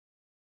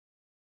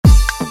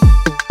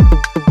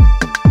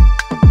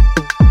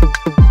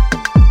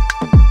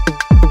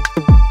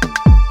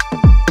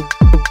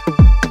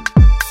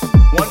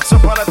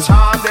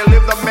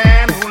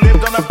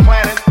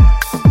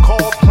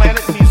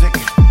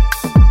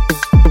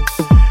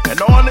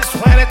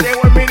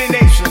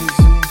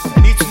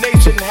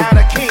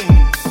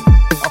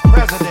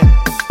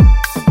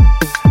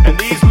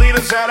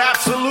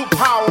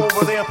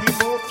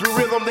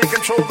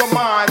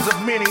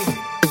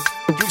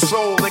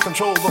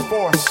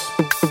force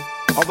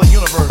of the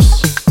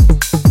universe.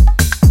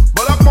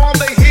 But up on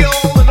the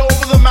hill and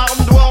over the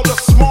mountain dwelled a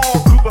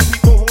small group of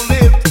people who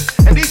lived,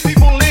 and these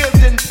people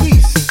lived in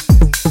peace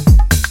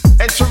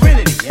and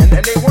serenity, and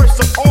they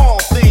worshiped all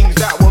things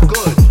that were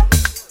good.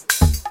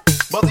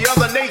 But the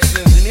other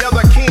nations and the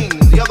other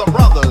kings, the other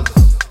brothers,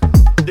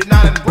 did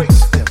not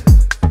embrace them.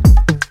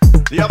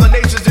 The other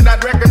nations did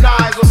not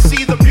recognize or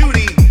see the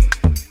beauty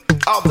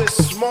of this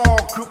small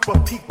group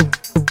of people.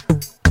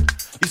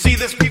 You see,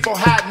 this people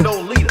had no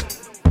leader.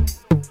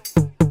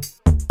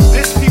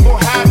 This people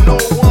had no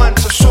one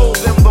to show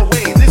them the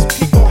way. This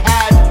people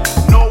had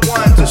no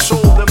one to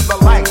show them the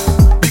light,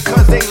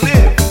 because they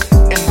lived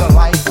in the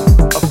light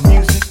of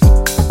music,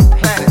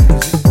 planet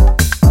music.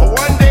 But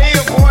one day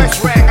a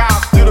voice rang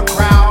out through the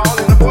crowd,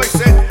 and the voice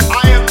said,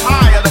 I am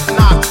tired of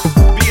not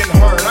being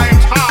heard. I am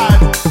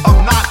tired of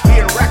not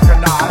being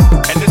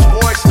recognized. And this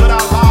voice stood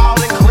out loud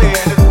and clear,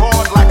 and it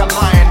roared like a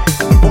lion.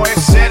 The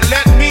voice said,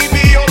 let me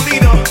be your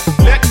leader.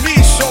 Let me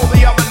show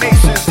the other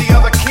nations, the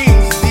other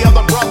kings, the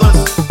other brothers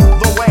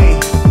the way.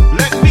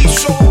 Let me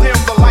show them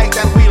the light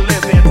that we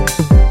live in.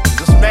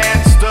 This man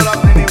stood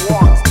up and he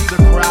walked through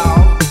the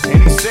crowd, and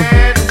he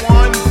said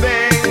one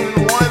thing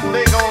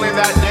only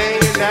that day,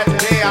 and that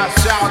day I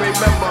shall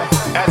remember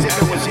as if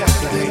it was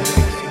yesterday.